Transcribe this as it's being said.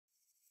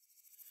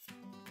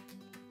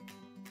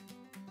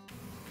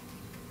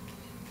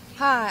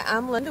Hi,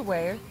 I'm Linda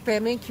Ware,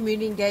 Family and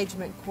Community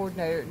Engagement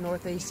Coordinator at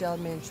Northeast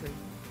Elementary.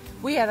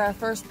 We had our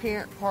first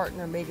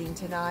parent-partner meeting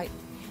tonight.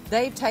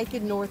 They've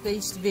taken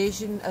Northeast's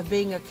vision of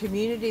being a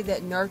community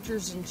that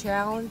nurtures and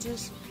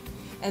challenges,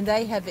 and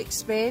they have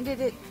expanded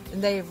it,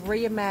 and they have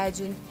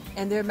reimagined,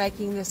 and they're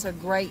making this a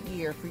great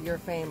year for your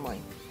family.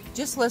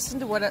 Just listen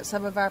to what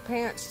some of our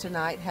parents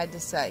tonight had to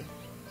say.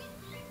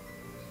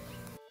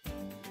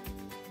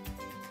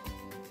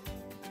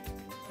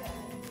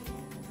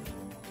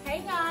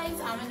 Hey guys,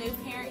 I'm a new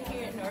parent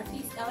here at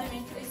Northeast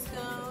Elementary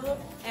School,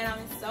 and I'm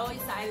so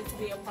excited to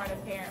be a part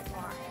of Parent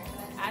Partner.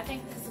 I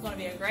think this is going to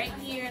be a great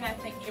year, and I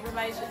think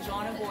everybody should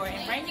join aboard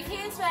and bring your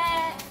kids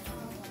back.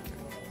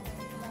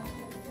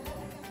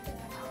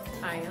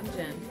 Hi, I'm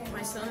Jen.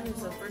 My son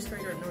is a first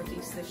grader at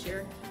Northeast this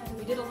year.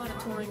 We did a lot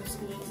of touring of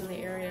schools in the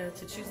area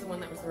to choose the one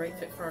that was the right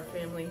fit for our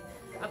family.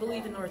 I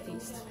believe in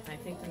Northeast. I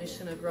think the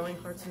mission of growing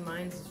hearts and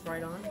minds is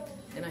right on,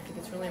 and I think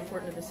it's really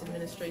important to this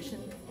administration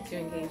to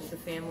engage the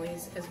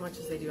families as much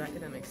as they do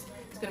academics.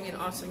 It's going to be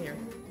an awesome year.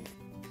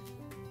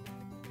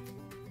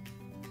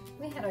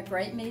 We had a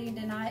great meeting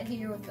tonight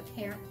here with the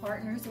Parent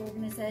Partners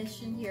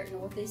organization here at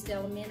Northeast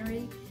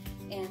Elementary,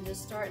 and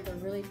just starting to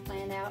really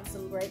plan out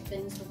some great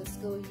things for the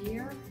school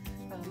year.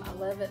 I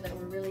love it that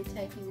we're really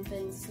taking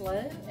things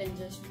slow and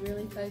just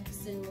really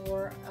focusing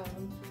more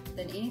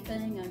than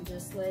anything on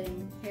just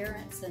letting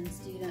parents and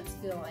students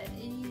feel at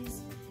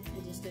ease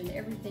and just doing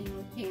everything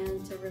we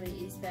can to really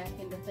ease back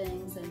into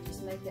things and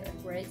just make it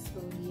a great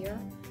school year.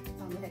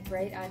 We had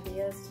great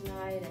ideas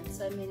tonight and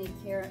so many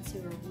parents who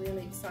are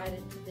really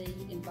excited to be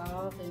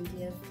involved and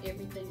give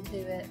everything to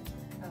it.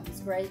 It was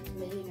great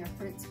meeting our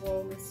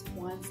principal, Ms.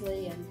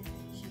 Wansley, and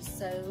she's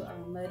so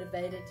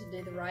motivated to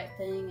do the right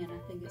thing, and I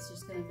think it's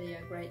just going to be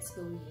a great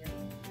school year.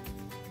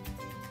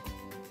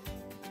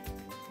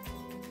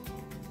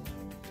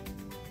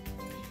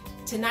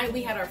 Tonight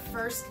we had our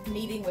first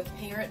meeting with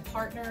parent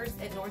partners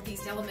at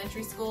Northeast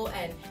Elementary School,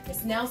 and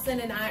Ms. Nelson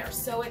and I are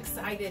so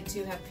excited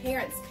to have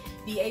parents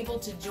be able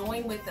to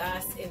join with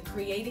us in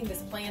creating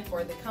this plan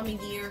for the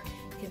coming year,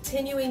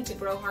 continuing to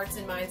grow hearts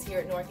and minds here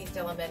at Northeast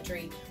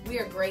Elementary. We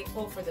are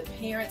grateful for the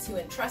parents who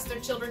entrust their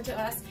children to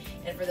us,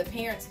 and for the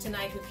parents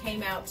tonight who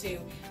came out to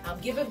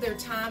give of their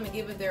time and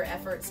give of their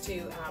efforts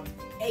to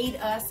aid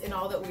us in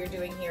all that we are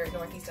doing here at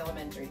Northeast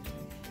Elementary.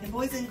 And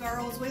boys and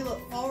girls, we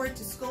look forward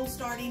to school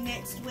starting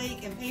next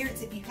week. And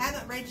parents, if you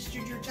haven't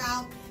registered your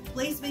child,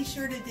 please be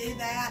sure to do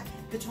that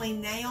between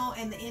now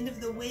and the end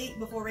of the week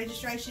before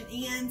registration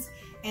ends.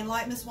 And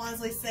like Ms.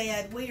 Wansley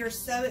said, we are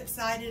so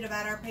excited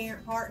about our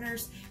parent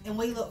partners, and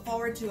we look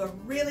forward to a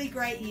really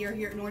great year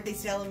here at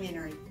Northeast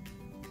Elementary.